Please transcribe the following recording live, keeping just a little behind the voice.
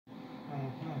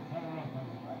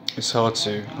It's hard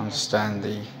to understand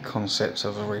the concept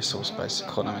of a resource-based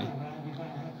economy.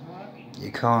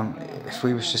 You can't, if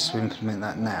we was just to implement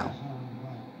that now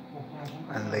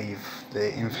and leave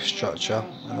the infrastructure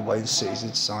and the way the cities are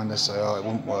designed, they say, oh, it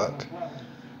won't work.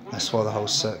 That's why the whole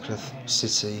circular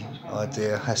city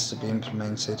idea has to be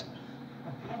implemented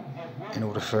in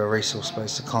order for a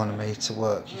resource-based economy to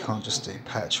work. You can't just do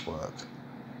patchwork.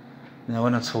 Now,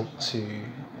 when I talk to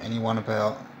anyone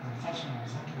about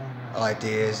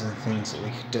ideas and things that we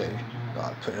could do,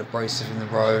 like putting abrasive in the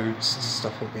roads to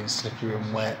stop it being slippery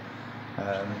and wet,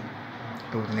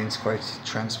 build an integrated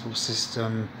transport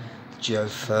system,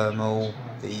 geothermal,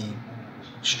 the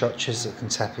structures that can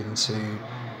tap into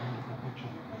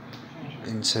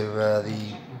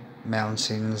the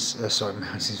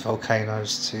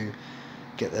volcanoes to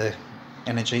get the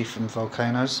energy from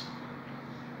volcanoes.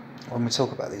 When we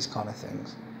talk about these kind of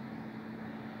things,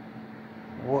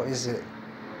 what is it?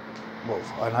 Well,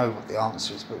 I know what the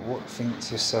answer is, but think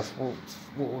to yourself, what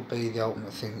would be the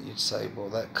ultimate thing that you'd say, well,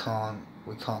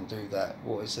 we can't do that.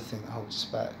 What is the thing that holds us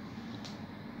back?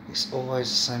 It's always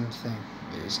the same thing.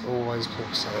 It is always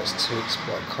people say it's too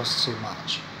expensive, it costs too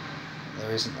much.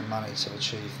 There isn't the money to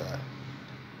achieve that.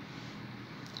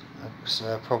 So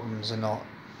our problems are not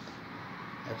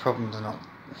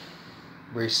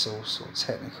resource or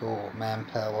technical or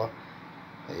manpower.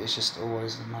 It is just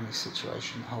always the money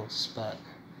situation that holds us back.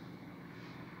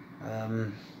 I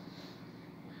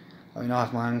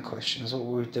have my own questions. What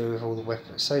would we do with all the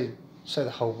weapons? Say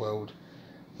the whole world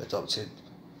adopted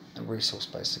a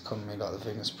resource-based economy like the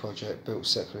Venus Project, built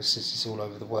secular cities all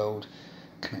over the world,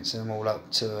 connected them all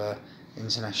up to an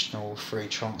international free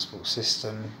transport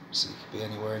system, so you could be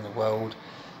anywhere in the world.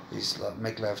 These like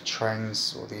maglev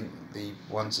trains, or the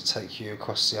ones that take you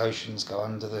across the oceans, go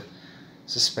under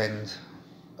suspend,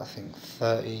 I think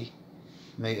 30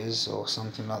 meters or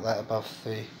something like that above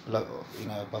the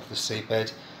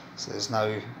seabed, so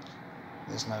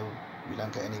you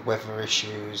don't get any weather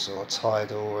issues or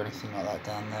tidal or anything like that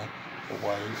down there, or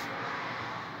wave.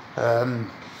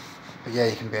 But yeah,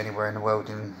 you can be anywhere in the world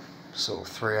in sort of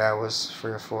 3 or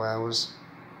 4 hours.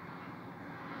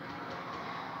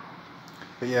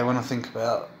 But yeah, when I think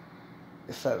about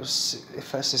if that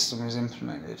system was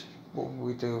implemented, what would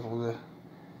we do with all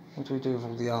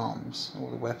the arms, all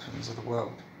the weapons of the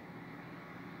world?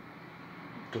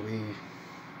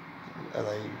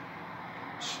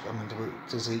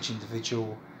 Does each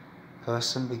individual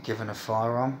person be given a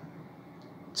firearm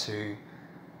to,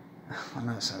 I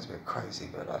know it sounds a bit crazy,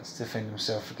 but like to defend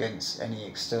himself against any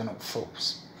external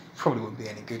force? Probably wouldn't be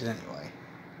any good anyway,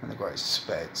 and the greatest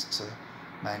respect to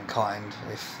mankind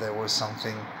if there was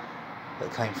something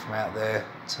that came from out there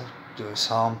to do us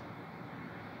harm.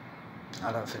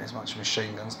 I don't think there's much a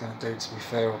machine gun's going to do, to be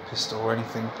fair, or a pistol or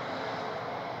anything.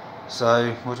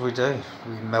 So what do?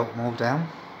 We melt them all down?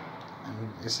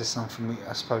 And is there something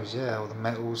I suppose, yeah, all the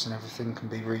metals and everything can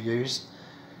be reused.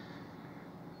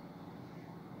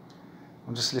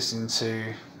 I'm just listening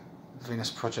to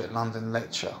Venus Project London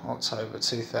lecture, October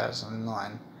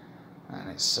 2009, and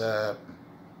it's the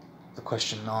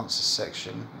question and answer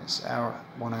section. It's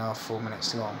 1 hour 4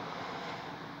 minutes long.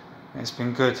 And it's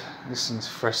been good listening to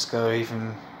Fresco,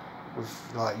 even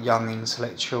with like young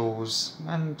intellectuals,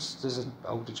 and there's an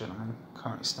older gentleman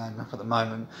currently standing up at the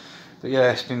moment. But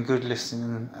yeah, it's been good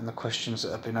listening, and the questions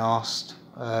that have been asked,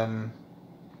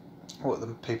 what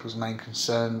the people's main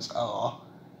concerns are,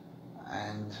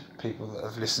 and people that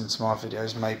have listened to my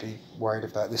videos may be worried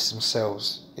about this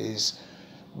themselves, is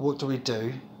what do we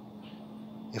do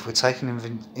if we're taking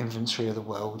inventory of the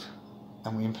world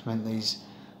and we implement this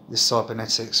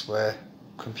cybernetics where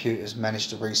computers manage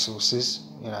the resources,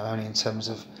 only in terms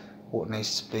of what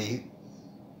needs to be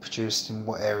produced in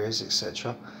what areas,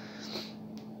 etc.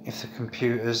 If the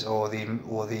computers or the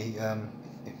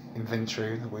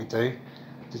inventory that we do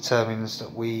determines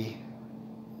that we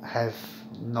have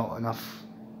not enough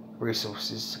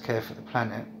resources to care for the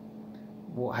planet,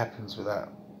 what happens with that?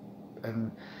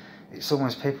 And it's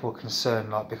almost, people are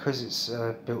concerned, like, because it's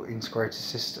a built integrated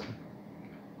system,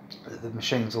 the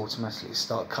machines automatically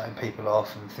start cutting people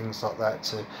off and things like that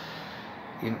to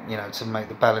to make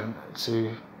the balance,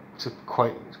 to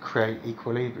create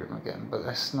equilibrium again. But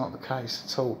that's not the case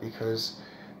at all, because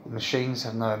the machines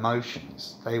have no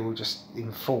emotions. They will just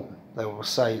inform. They will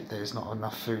say there's not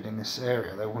enough food in this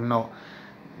area. They will not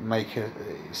make it.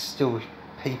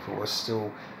 People are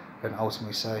still going to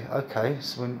ultimately say, okay,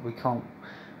 so we can't,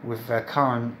 with our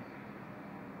current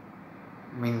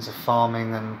means of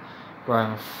farming and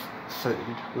growing food,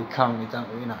 we currently don't,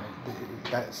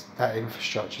 that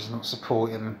infrastructure is not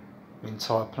supporting the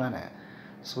entire planet.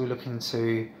 So we're looking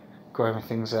to growing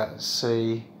things out at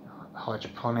sea,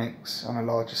 hydroponics on a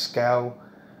larger scale.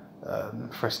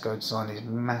 Fresco designed these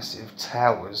massive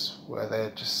towers where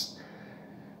they're just,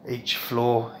 each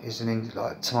floor is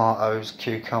like tomatoes,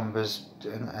 cucumbers,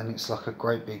 and it's like a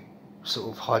great big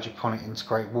sort of hydroponic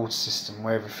integrated water system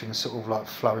where everything sort of like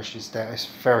flourishes down. It's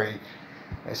very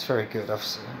good. I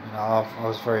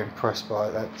was very impressed by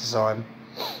that design.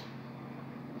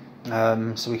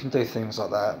 So we can do things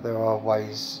like that. There are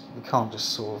ways. We can't just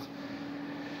sort of,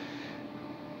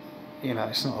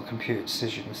 it's not a computer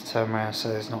decision to turn around and say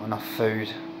there's not enough food,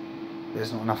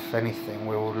 there's not enough of anything.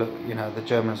 We will look, the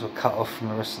Germans were cut off from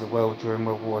the rest of the world during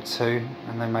World War II,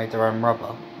 and they made their own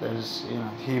rubber. There's,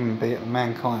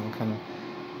 mankind can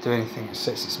do anything it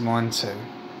sets its mind to,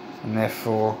 and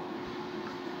therefore,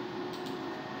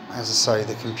 as I say,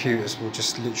 the computers will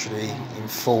just literally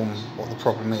inform what the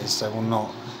problem is. They will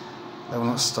not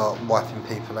start wiping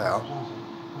people out.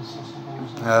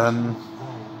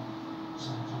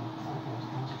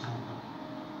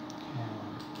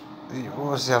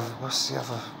 What's the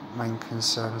other main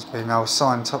concerns been? A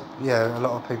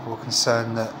lot of people are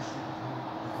concerned that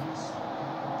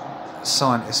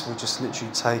scientists will just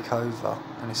literally take over,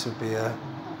 and this would be a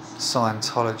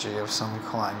Scientology of some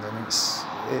kind, and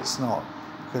it's not,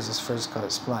 because as Fresco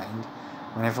explained,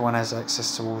 when everyone has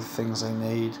access to all the things they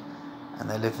need, and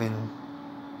they live in.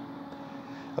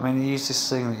 He used this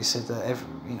thing that he said that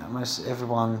most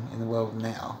everyone in the world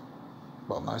now.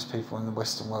 Most people in the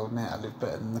Western world now live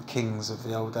better than the kings of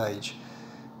the old age.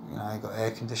 You've got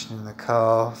air conditioning in the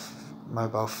car,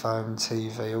 mobile phone,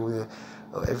 TV,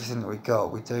 everything that we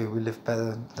got. We live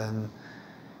better than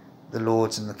the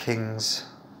lords and the kings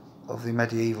of the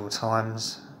medieval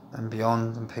times and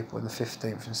beyond, and people in the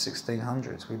 15th and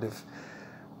 1600s. We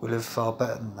live far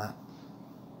better than that.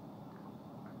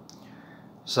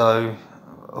 So,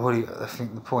 I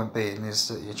think the point being is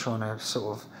that you're trying to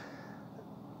sort of.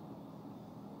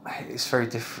 It's very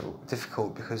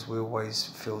difficult because we always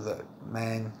feel that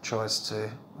man tries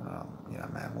to,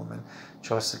 woman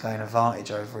tries to gain advantage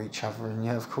over each other, and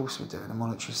of course we do in a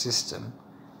monetary system.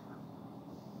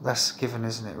 That's given,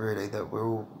 isn't it? Really, that we're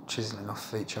all chiseling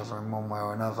off each other in one way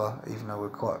or another, even though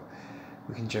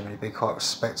we can generally be quite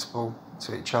respectable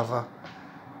to each other.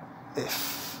 I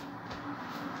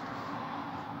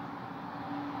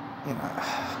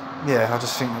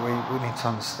just think that we need to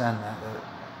understand that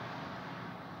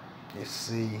it's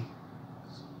the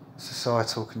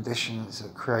societal conditions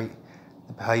that create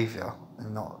the behaviour,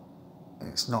 and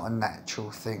it's not a natural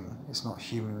thing. It's not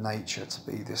human nature to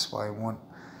be this way and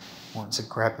want to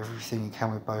grab everything you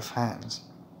can with both hands.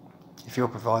 If you're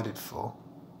provided for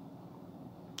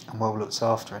and well looked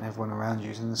after, and everyone around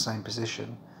you is in the same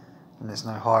position, and there's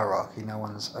no hierarchy, no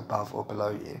one's above or below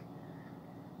you,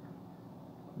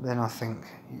 then I think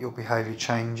your behaviour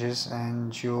changes,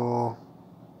 and your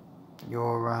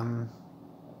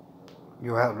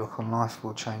outlook on life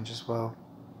will change as well.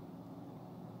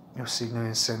 You'll see new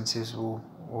incentives will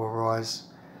arise.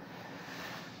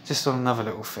 Just on another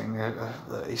little thing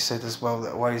that he said as well,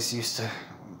 that always used to.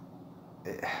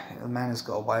 The man has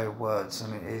got a way of words,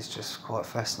 and it is just quite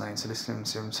fascinating to listen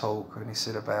to him talk. And he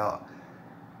said about.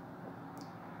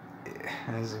 Let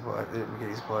me get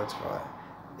his words right.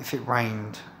 If it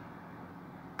rained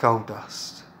gold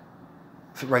dust.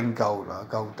 If it rained gold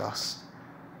dust,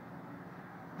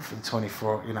 for the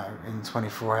 24, in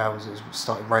 24 hours it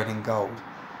started raining gold,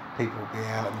 people would be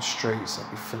out in the streets, they'd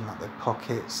be filling up their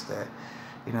pockets, they'd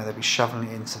be shoveling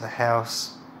it into the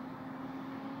house,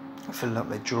 filling up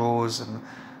their drawers and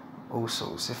all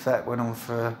sorts. If that went on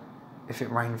if it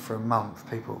rained for a month,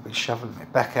 people would be shoveling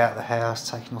it back out of the house,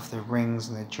 taking off their rings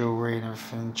and their jewellery and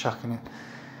everything, chucking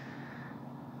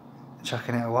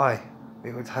it away.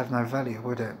 It would have no value,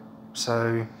 would it?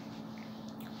 So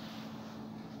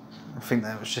I think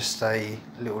that was just a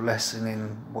little lesson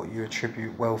in what you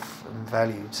attribute wealth and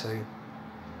value to.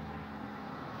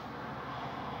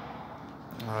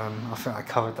 I think I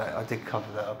covered that. I did cover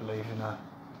that, I believe, in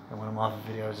one of my other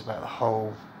videos about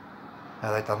how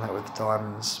they done that with the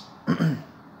diamonds.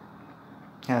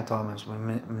 How diamonds were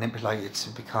manipulated to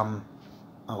become,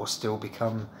 or still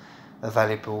become, a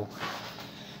valuable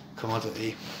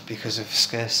commodity because of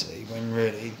scarcity, when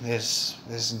really there's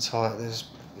entire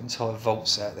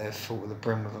vaults out there full to the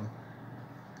brim of them.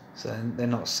 So they're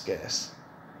not scarce,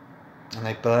 and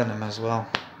they burn them as well.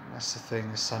 That's the thing.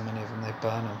 There's so many of them, they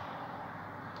burn them.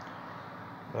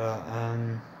 But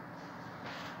I'm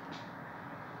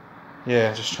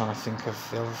just trying to think of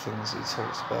the other things that he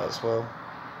talks about as well,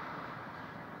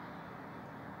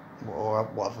 or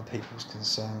what other people's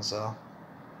concerns are.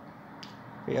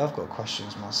 But I've got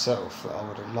questions myself that I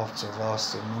would have loved to have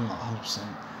asked him. I'm not 100%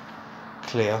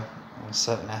 clear on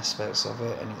certain aspects of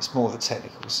it, and it's more the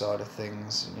technical side of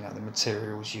things. You know, the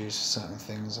materials used for certain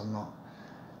things. I'm not,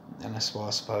 and that's why I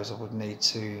suppose I would need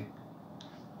to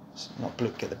not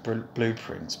get the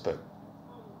blueprints, but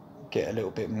get a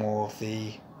little bit more of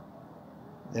the.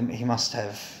 He must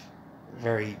have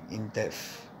very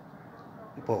in-depth,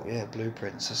 well, yeah,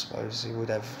 blueprints. I suppose he would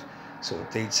have sort of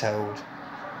detailed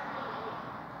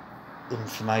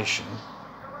information.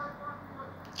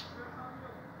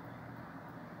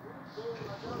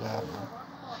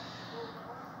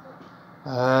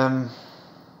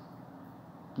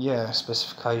 Yeah,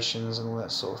 specifications and all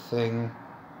that sort of thing.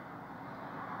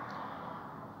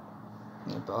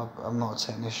 Yeah, but I'm not a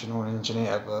technician or an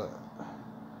engineer, but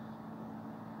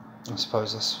I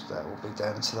suppose that will be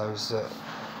down to those that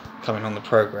coming on the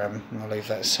programme, and I'll leave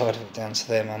that side of it down to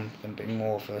them. I'm going to be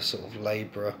more of a sort of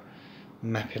labourer,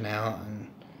 mapping out and,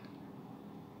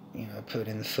 you know,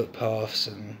 putting in the footpaths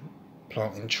and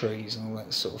planting trees and all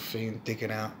that sort of thing,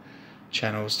 digging out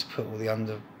channels to put all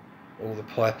the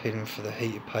pipe in for the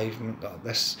heated pavement. Like,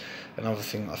 that's another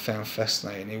thing that I found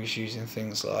fascinating. He was using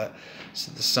things like,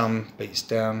 so the sun beats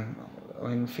down, I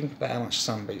mean, think about how much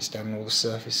sun beats down all the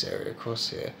surface area across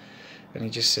here, and he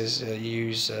just says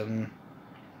use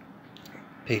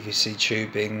PVC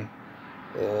tubing,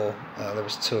 or there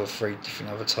was 2 or 3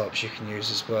 different other types you can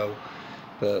use as well.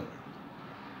 But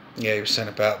yeah, he was saying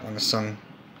about when the sun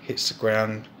hits the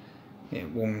ground, it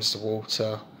warms the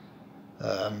water,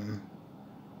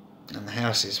 and the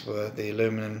houses the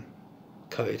aluminium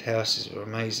coated houses were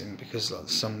amazing, because like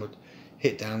the sun would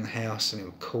hit down the house and it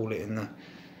would cool it in the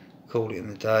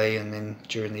day, and then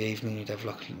during the evening you'd have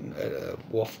like a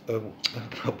warm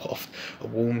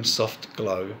soft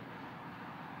glow,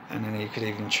 and then you could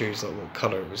even choose like what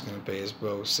colour it was going to be as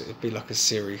well. So it'd be like a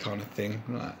Siri kind of thing,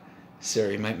 like,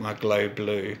 Siri, make my glow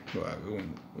blue. Well, you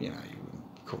wouldn't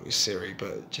call it Siri,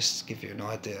 but just to give you an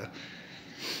idea.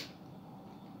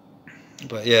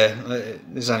 But yeah,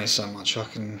 there's only so much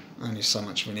of an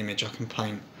image I can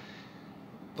paint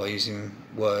by using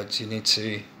words. You need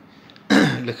to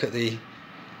look at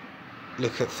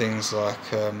things like,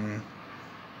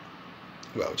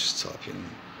 well, just type in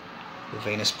the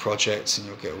Venus Project and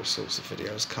you'll get all sorts of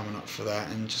videos coming up for that,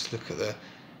 and just look at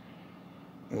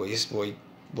what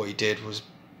he did was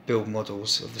build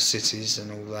models of the cities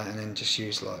and all that, and then just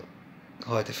use like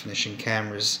high definition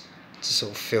cameras to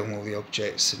sort of film all the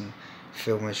objects and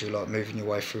film as you're like moving your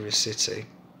way through the city.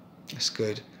 That's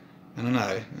good. And I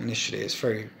know initially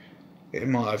it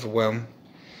might overwhelm.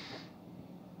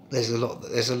 There's a lot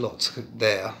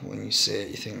there when you see it.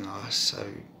 You think, oh,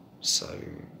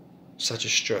 such a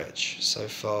stretch, so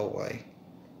far away.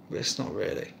 But it's not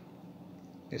really.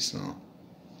 It's not.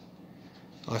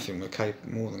 I think we're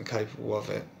more than capable of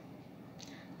it.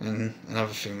 And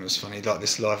another thing that's funny, like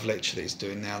this live lecture that he's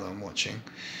doing now that I'm watching,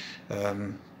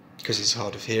 because he's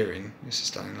hard of hearing. This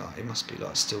is done like, it must be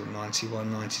like still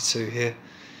 91, 92 here,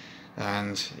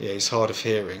 and yeah, he's hard of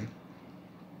hearing.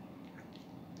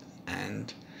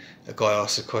 And a guy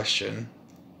asks a question,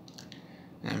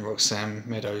 and Roxanne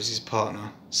Meadows, his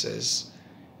partner, says,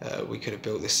 "We could have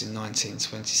built this in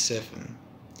 1927,"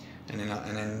 and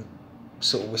then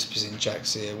sort of whispers in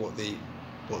Jack's ear what the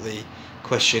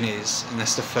question is, and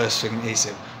that's the first thing he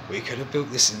said. We could have built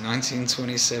this in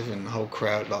 1927. The whole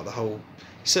crowd, like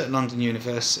it's at London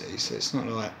University, so it's not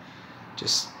like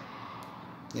just,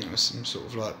 you know, some sort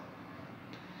of like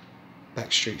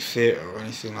backstreet theatre or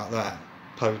anything like that,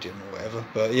 podium or whatever.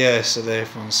 But yeah, so there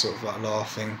everyone's sort of like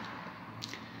laughing,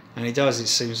 and it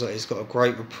seems like he's got a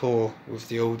great rapport with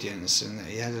the audience, and that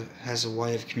he has a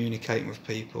way of communicating with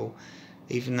people,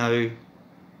 even though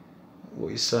what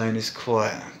he's saying is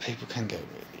people can get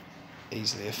really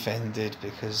easily offended,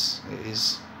 because it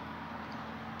is,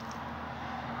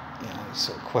 you know,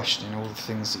 sort of questioning all the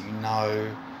things that you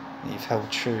know, that you've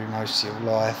held true most of your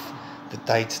life, the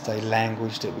day-to-day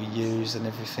language that we use and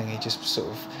everything. He just sort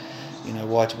of, you know,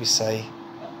 why do we say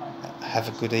have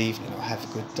a good evening or have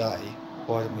a good day?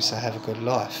 Why don't we say have a good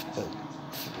life? But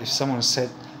if someone said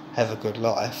have a good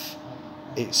life,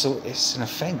 it's an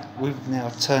offence. We've now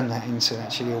turned that into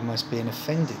actually almost being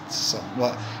offended to someone.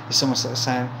 Like, if someone starts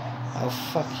saying, oh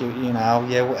fuck you, you know,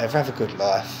 yeah, whatever, have a good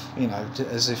life, you know,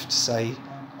 as if to say,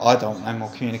 I don't want no more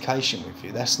communication with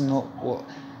you. That's not what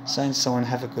saying to someone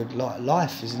have a good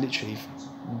life is. Literally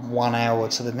 1 hour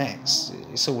to the next.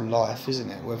 It's all life, isn't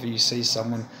it? Whether you see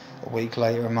someone a week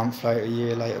later, a month later, a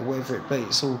year later, whatever it be,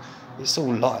 it's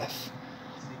all life.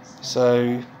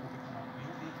 So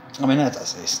I mean,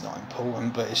 it's not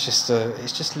important, but it's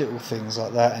just little things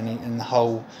like that, and the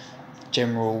whole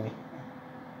general,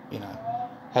 you know,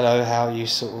 hello, how are you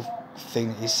sort of thing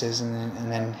that he says,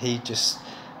 and then he just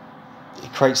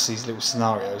it creates these little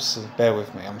scenarios, so bear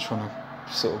with me, I'm trying to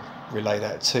sort of relay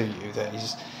that to you, that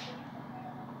he's,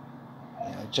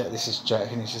 you know, Jack, this is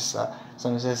Jack, and he's just like,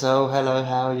 someone says, oh, hello,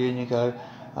 how are you, and you go,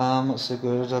 not so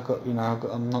good,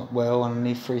 I'm not well, and I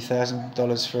need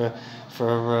 $3,000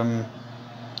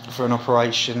 for an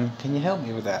operation, can you help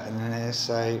me with that? And then they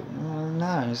say, no,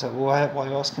 and he's like, well, why are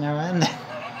you asking her around then?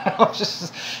 It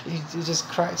just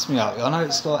cracks me up. I know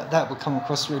it's like that would come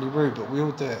across really rude, but we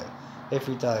all do it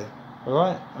every day. All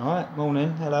right,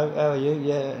 morning, hello, how are you?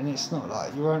 Yeah, and it's not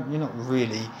like you're not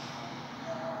really.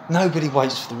 Nobody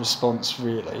waits for the response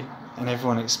really, and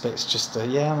everyone expects just to,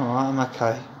 yeah, I'm alright, I'm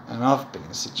okay. And I've been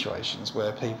in situations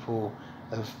where people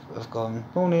have gone,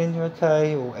 morning, you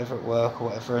okay, or whatever at work or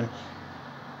whatever, and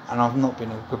I've not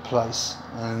been in a good place,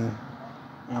 and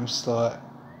I'm just like,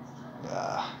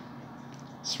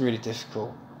 it's really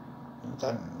difficult.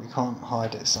 You can't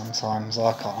hide it sometimes.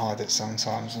 I can't hide it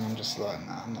sometimes, and I'm just like,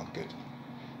 nah, I'm not good.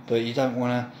 But you don't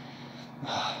want to.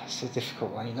 It's a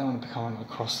difficult one. You don't want to become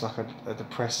across like a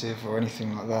depressive or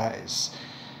anything like that.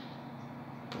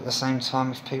 But at the same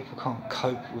time, if people can't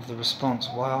cope with the response,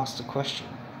 why ask the question?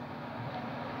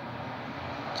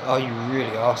 Are you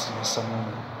really asking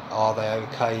someone, are they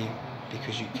okay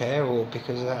because you care, or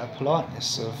because out of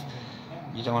politeness of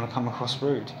you don't want to come across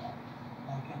rude?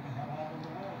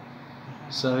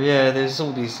 So yeah, there's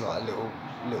all these like little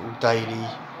daily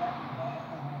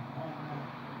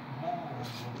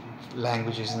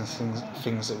languages and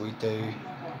things that we do.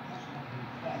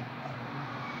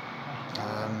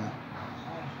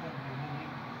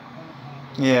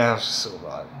 Yeah, I was just sort of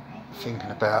like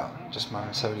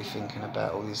momentarily thinking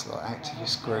about all these like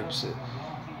activist groups that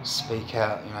speak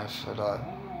out, you know, for like,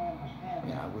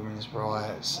 you know, women's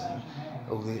rights, and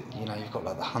all the, you know, you've got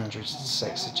like the 100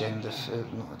 sex agenda, the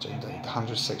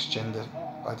 100 sex gender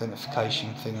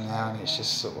identification thing now, and it's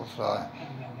just sort of like,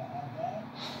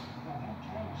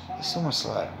 it's almost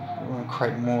like we want to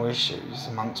create more issues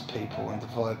amongst people and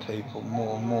divide people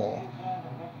more and more.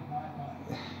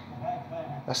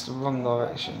 That's the wrong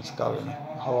direction it's going. The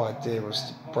whole idea was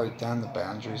to break down the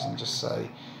boundaries and just say,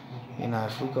 you know,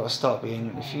 if we've got to start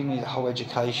if you need a whole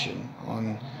education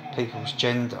on people's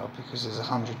gender, because there's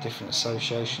 100 different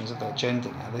associations of that gender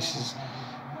now, this is,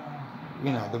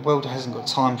 you know, the world hasn't got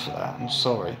time for that, I'm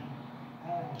sorry.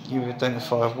 You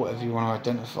identify with whatever you want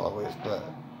to identify with, but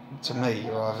to me,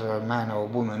 you're either a man or a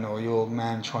woman, or you're a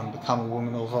man trying to become a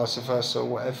woman, or vice versa, or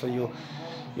whatever.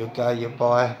 You're gay, you're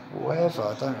bi,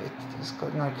 whatever. It's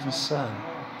got no concern.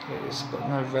 It's got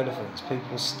no relevance.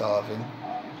 People are starving.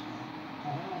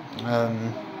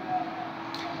 And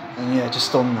yeah,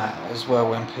 just on that as well,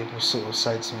 when people sort of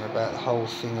say to me about the whole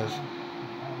thing of,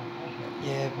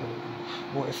 yeah, but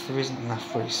what if there isn't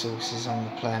enough resources on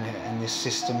the planet and this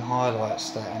system highlights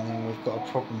that, and then we've got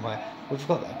a problem where we've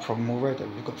got that problem already.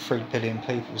 We've got 3 billion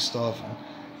people starving,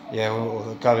 yeah, or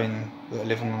that are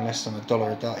living on less than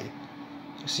 $1 a day.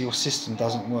 So your system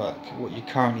doesn't work. What you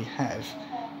currently have,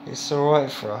 it's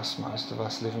alright for us, most of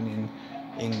us living in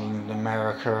England,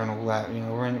 America, and all that. You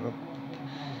know,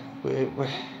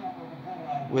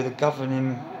 we're the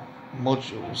governing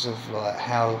modules of like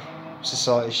how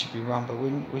society should be run, but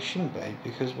we shouldn't be,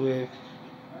 because we're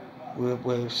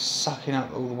sucking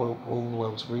up all the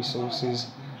world's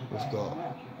resources. We've got,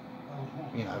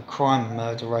 you know, crime and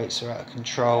murder rates are out of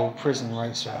control. Prison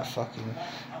rates are out of fucking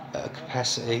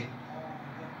capacity.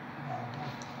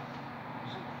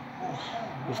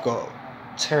 We've got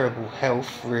terrible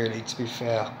health, really, to be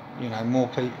fair. You know, more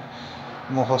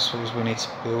hospitals we need to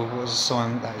build. What is a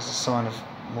sign? That is a sign of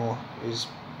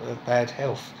bad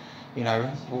health. You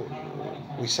know,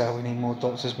 we say we need more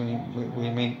doctors, we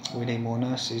need more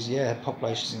nurses. Yeah,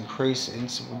 population's increasing,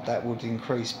 so that would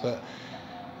increase. But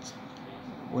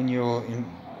when you're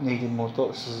needing more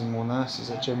doctors and more nurses,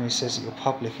 that generally says that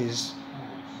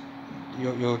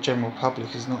your general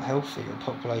public is not healthy. Your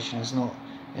population is not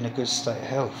in a good state of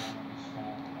health.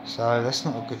 So that's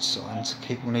not a good sign to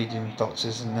keep needing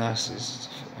doctors and nurses.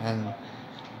 And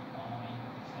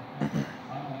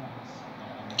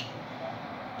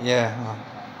yeah,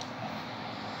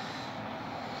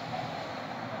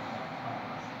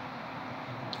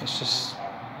 it's just,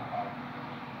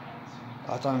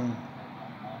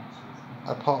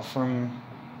 apart from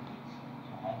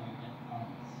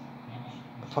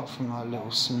like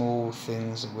little small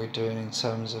things that we're doing in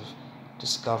terms of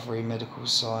discovery, medical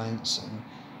science and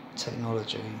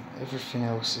technology, everything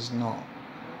else is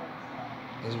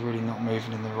really not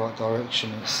moving in the right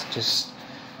direction. It's just,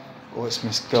 or it's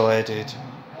misguided,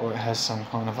 or it has some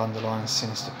kind of underlying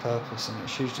sinister purpose, and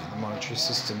it's usually the monetary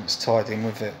system that's tied in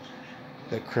with it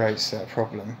that creates that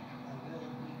problem.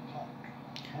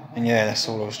 And yeah, that's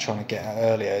all I was trying to get at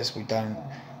earlier, is the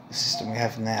system we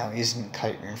have now isn't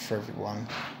catering for everyone,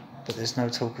 but there's no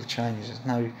talk of change, there's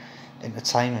no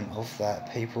entertainment of that.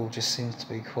 People just seem to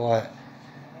be quite,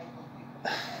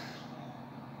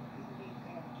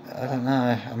 I don't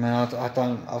know, I mean,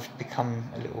 I've become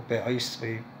a little bit, I used to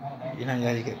be, you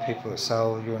get people that say,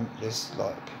 oh, there's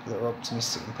like people that are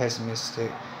optimistic and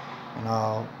pessimistic,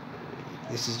 and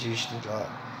this is usually like,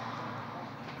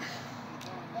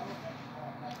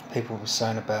 people were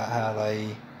saying about how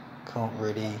they can't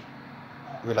really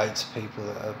relate to people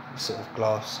that are sort of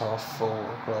glass half full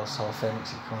or glass half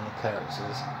empty kind of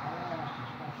characters.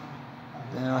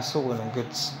 Yeah, I saw one of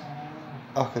good.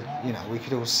 We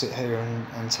could all sit here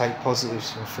and take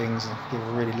positives from things and give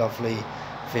a really lovely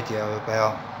video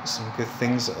about some good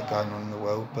things that are going on in the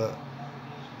world, but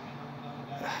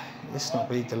let's not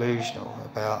be delusional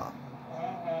about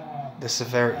the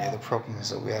severity of the problems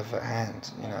that we have at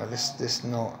hand. This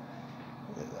not.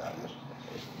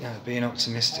 Being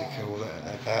optimistic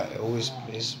about it always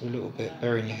is a little bit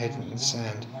burying your head in the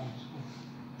sand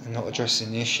and not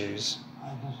addressing the issues.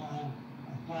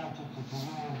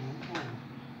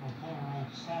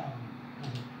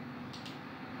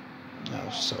 No,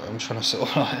 sorry, I'm trying to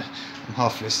I'm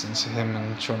half listening to him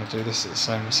and trying to do this at the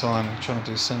same time. I'm trying to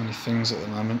do so many things at the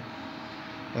moment.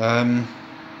 But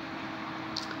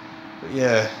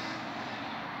yeah,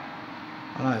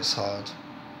 I know it's hard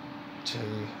to.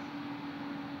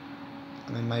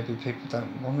 I mean, maybe people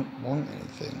don't want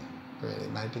anything, really.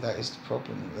 Maybe that is the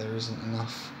problem. There isn't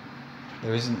enough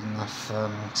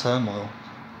turmoil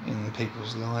in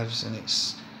people's lives, and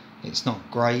it's not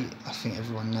great. I think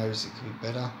everyone knows it could be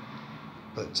better,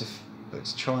 but to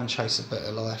try and chase a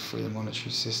better life through the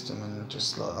monetary system and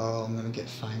just like, oh, I'm going to get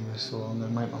famous, or I'm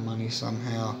going to make my money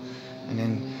somehow, and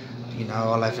then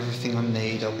I'll have everything I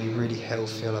need. I'll be really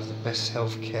healthy. I'll have the best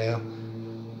health care.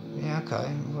 Yeah, okay,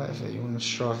 whatever, you want to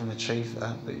strive and achieve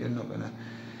that, but you're not going to,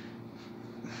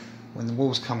 when the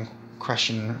walls come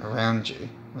crashing around you,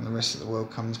 when the rest of the world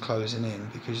comes closing in,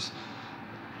 because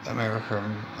America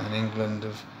and England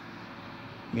have,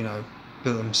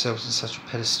 built themselves on such a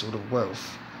pedestal of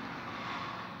wealth,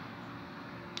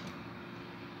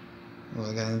 what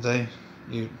are they going to do?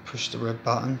 You push the red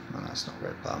button, well, that's not a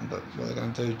red button, but what are they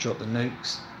going to do? Drop the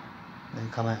nukes, and then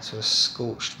come out to a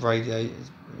scorched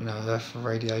Earth of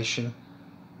radiation.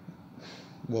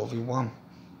 What have you won?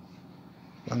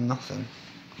 Won nothing.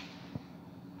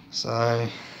 So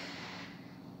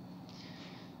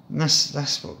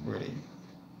that's what really.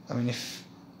 I mean, if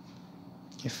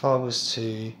I was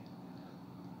to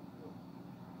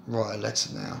write a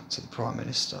letter now to the Prime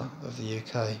Minister of the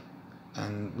UK,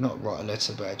 and not write a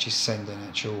letter, but actually send an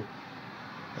actual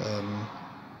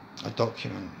a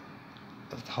document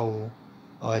of the whole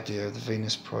idea of the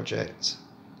Venus Project,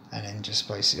 and then just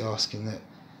basically asking that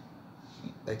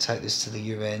they take this to the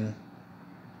UN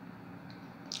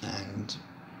and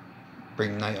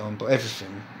bring NATO on, but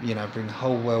everything, bring the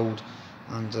whole world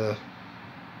under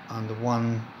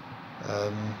one.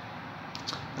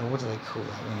 What do they call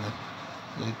that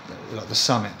when like the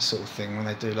summit sort of thing, when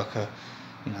they do like a,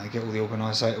 they get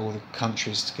all the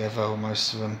countries together, or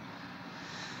most of them,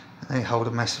 and they hold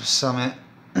a massive summit.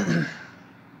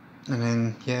 And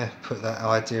then, put that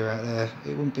idea out there.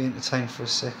 It wouldn't be entertained for a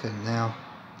second. Now,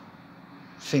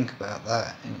 think about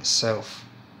that in itself.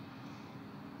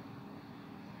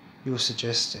 You're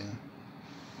suggesting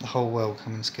the whole world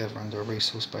coming together under a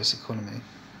resource-based economy,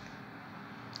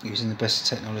 using the best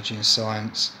technology and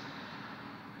science,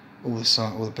 all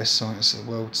the best scientists of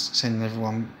the world,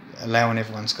 allowing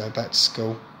everyone to go back to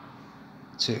school,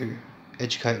 to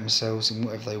educate themselves in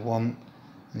whatever they want.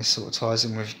 And this sort of ties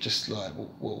in with just like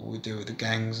what we do with the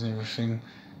gangs and everything.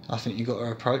 I think you've got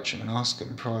to approach them and ask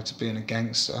them prior to being a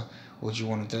gangster, what do you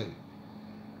want to do?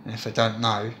 And if they don't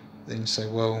know, then say,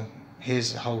 well,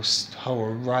 here's a whole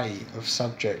array of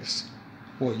subjects.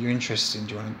 What are you interested in?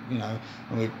 Do you want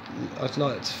to, I'd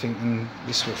like to think, and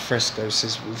this is what Fresco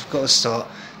says, we've got to start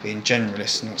being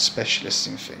generalists, not specialists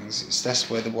in things. That's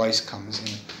where the waste comes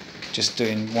in, just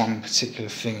doing one particular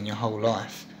thing in your whole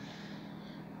life.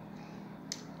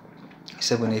 He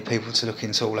said we need people to look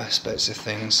into all aspects of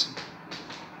things.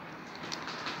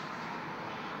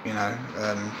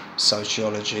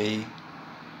 Sociology,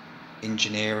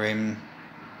 engineering,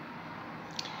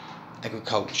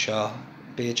 agriculture.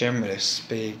 Be a generalist,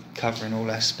 be covering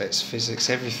all aspects, physics,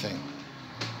 everything.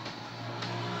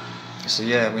 So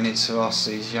we need to ask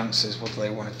these youngsters, what do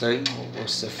they want to do?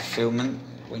 What's their fulfilment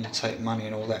when you take money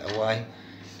and all that away?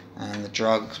 And the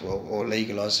drugs, or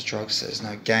legalise the drugs, so there's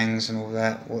no gangs and all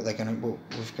that. What we're going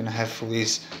to have for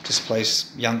these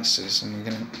displaced youngsters, and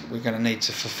we're going to need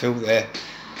to fulfil their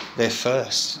they're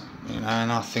first,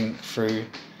 and I think through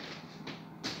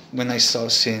when they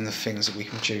start seeing the things that we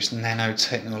can produce,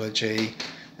 nanotechnology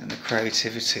and the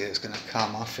creativity that's going to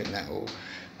come, I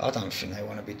don't think they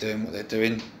want to be doing what they're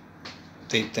doing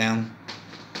deep down.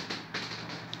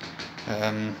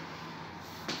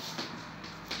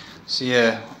 So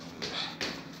yeah,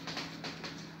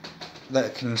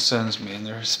 that concerns me in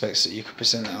the respects that you could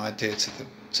present that idea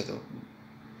to the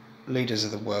leaders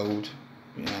of the world.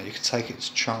 You could take it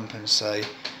to Trump and say,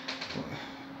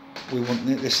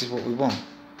 this is what we want.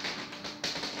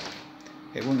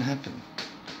 It wouldn't happen.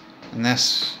 And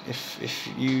that's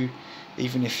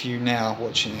even if you now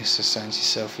watching this are saying to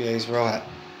yourself, yeah, he's right,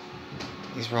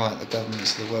 the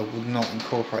governments of the world would not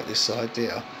incorporate this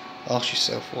idea. Ask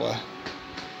yourself why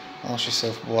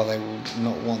they would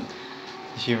not want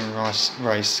the human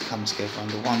race to come together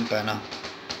under one banner.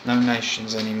 No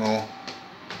nations anymore,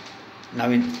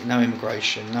 no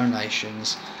immigration, no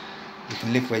nations. You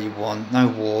can live where you want, no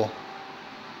war,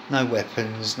 no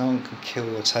weapons, no one can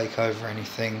kill or take over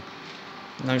anything,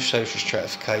 no social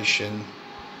stratification,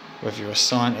 whether you're a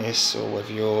scientist or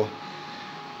whether you're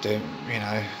doing,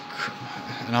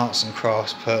 an arts and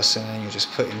crafts person and you're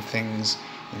just putting things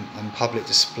in public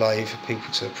display for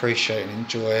people to appreciate and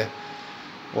enjoy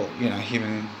what,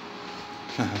 human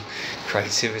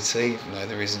creativity, even though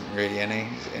there isn't really any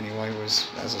anyway, was,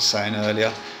 as I was saying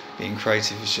earlier, being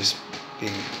creative is just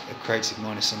being a creative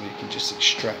mind is something you can just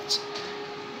extract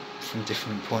from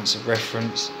different points of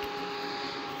reference.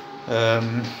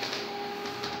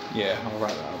 Yeah, I'll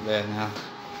wrap that up there now.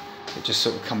 It just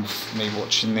sort of come from me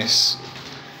watching this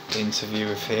interview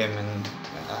with him, and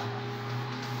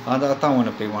I don't want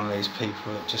to be one of these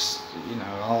people that just,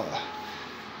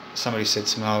 somebody said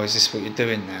to me, oh, is this what you're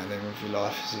doing now then with your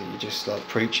life? Is it you're just like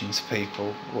preaching to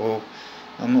people? Well,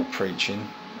 I'm not preaching,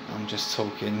 I'm just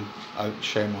talking,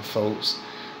 sharing my thoughts,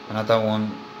 and I don't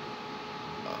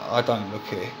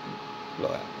look at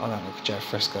Joe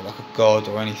Fresco like a god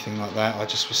or anything like that. I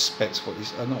just respect I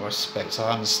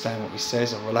understand what he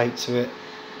says, I relate to it.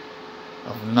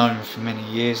 I've known for many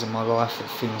years in my life that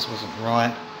things wasn't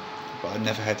right, but I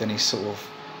never had any sort of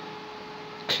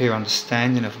clear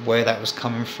understanding of where that was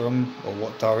coming from or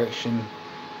what direction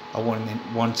I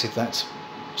wanted that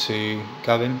to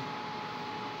go in.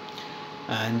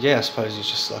 And yeah, I suppose it's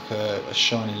just like a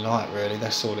shining light, really,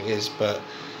 that's all it is. But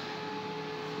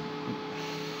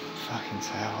fucking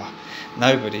hell,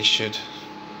 nobody should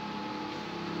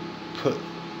put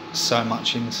so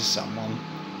much into someone.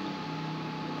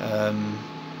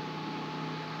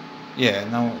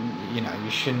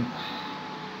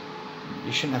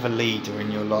 You shouldn't have a leader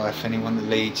in your life, anyone that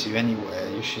leads you anywhere.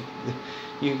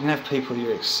 You can have people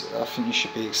I think you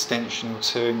should be extensional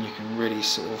to, and you can really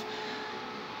sort of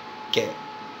get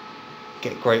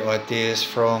great ideas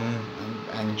from,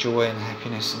 and joy and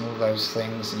happiness and all those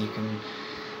things, and you can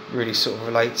really sort of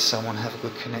relate to someone, have a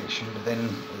good connection. But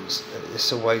then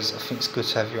it's always, I think it's good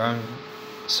to have your own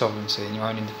sovereignty and your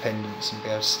own independence and be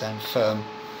able to stand firm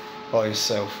by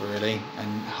yourself, really,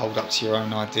 and hold up to your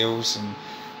own ideals and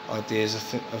ideas of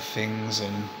things,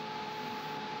 and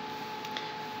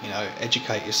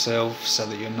educate yourself so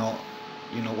that you're not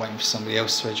waiting for somebody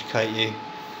else to educate you.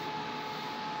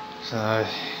 So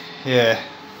yeah,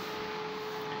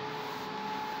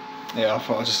 I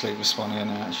thought I'd just leave this one here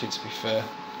now, actually, to be fair.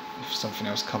 If something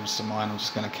else comes to mind, I'm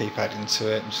just going to keep adding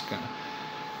to it.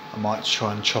 I might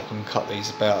try and chop and cut these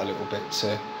about a little bit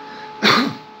to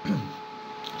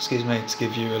excuse me, to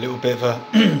give you a little bit of a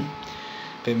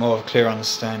bit more of a clear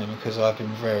understanding, because I've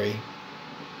been very,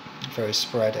 very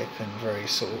sporadic and very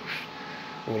sort of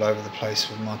all over the place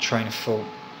with my train of thought.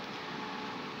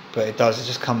 But it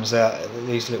just comes out,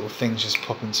 these little things just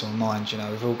pop into my mind.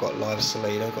 We've all got lives to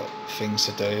lead, I've got things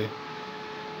to do,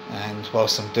 and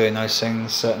whilst I'm doing those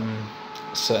things,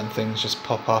 certain things just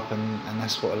pop up, and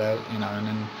that's what allows, and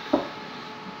then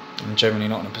I'm generally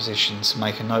not in a position to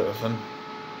make a note of them.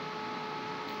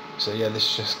 So yeah,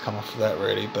 this just come off of that,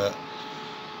 really. But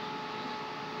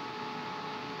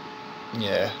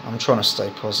yeah, I'm trying to stay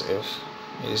positive.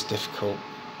 It is difficult,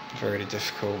 very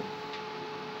difficult.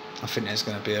 I think there's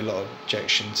going to be a lot of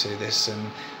objection to this,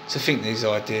 and to think these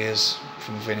ideas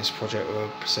from the Venus Project were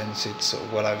presented sort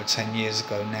of well over 10 years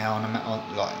ago now, and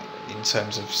I'm like in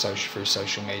terms of through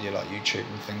social media like YouTube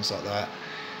and things like that.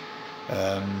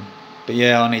 But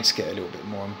yeah, I need to get a little bit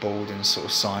more on board and sort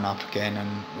of sign up again,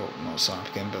 and not sign up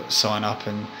again, but sign up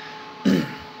and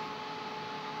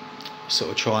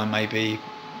sort of try and maybe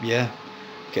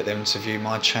get them to view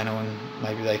my channel, and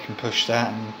maybe they can push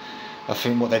that, and I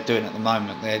think what they're doing at the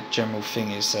moment, their general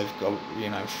thing is they've got, you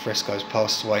know, Fresco's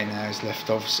passed away now, he's left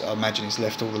off, I imagine he's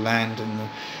left all the land and the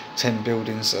 10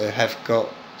 buildings that they have got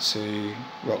to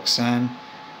Roxanne,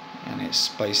 and it's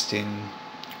based in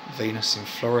Venus in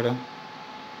Florida.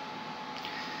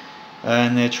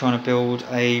 And they're trying to build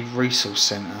a resource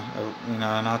centre, you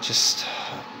know, and I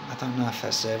don't know if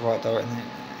that's their right direction.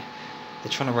 They're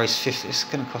trying to raise 50, it's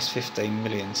going to cost 15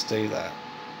 million to do that.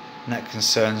 And that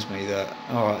concerns me that,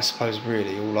 alright, I suppose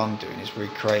really all I'm doing is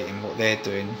recreating what they're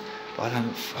doing, but I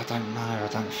don't know, I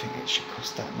don't think it should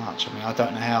cost that much. I mean, I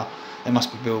don't know how, they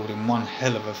must be building one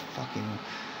hell of a fucking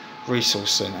resource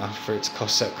centre for it to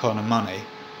cost that kind of money.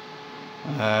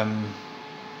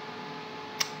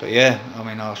 But yeah, I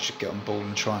mean, I should get on board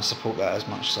and try and support that as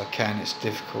much as I can. It's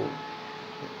difficult.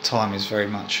 Time is very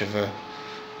much of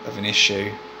an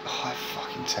issue. Oh, that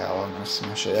fucking tower, I'm going to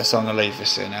smash it. So I'm going to leave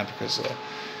this here now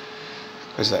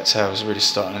because that tower is really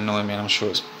starting to annoy me, and I'm sure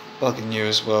it's bugging you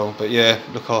as well. But yeah,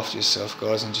 look after yourself,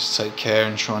 guys, and just take care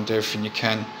and try and do everything you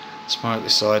can to promote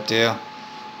this idea.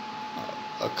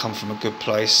 I come from a good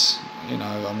place, you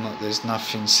know, there's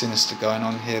nothing sinister going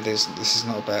on here. This is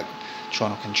not about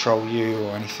trying to control you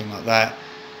or anything like that.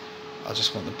 I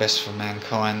just want the best for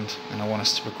mankind, and I want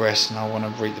us to progress, and I want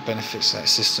to reap the benefits of that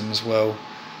system as well.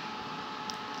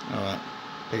 Alright,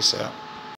 peace out.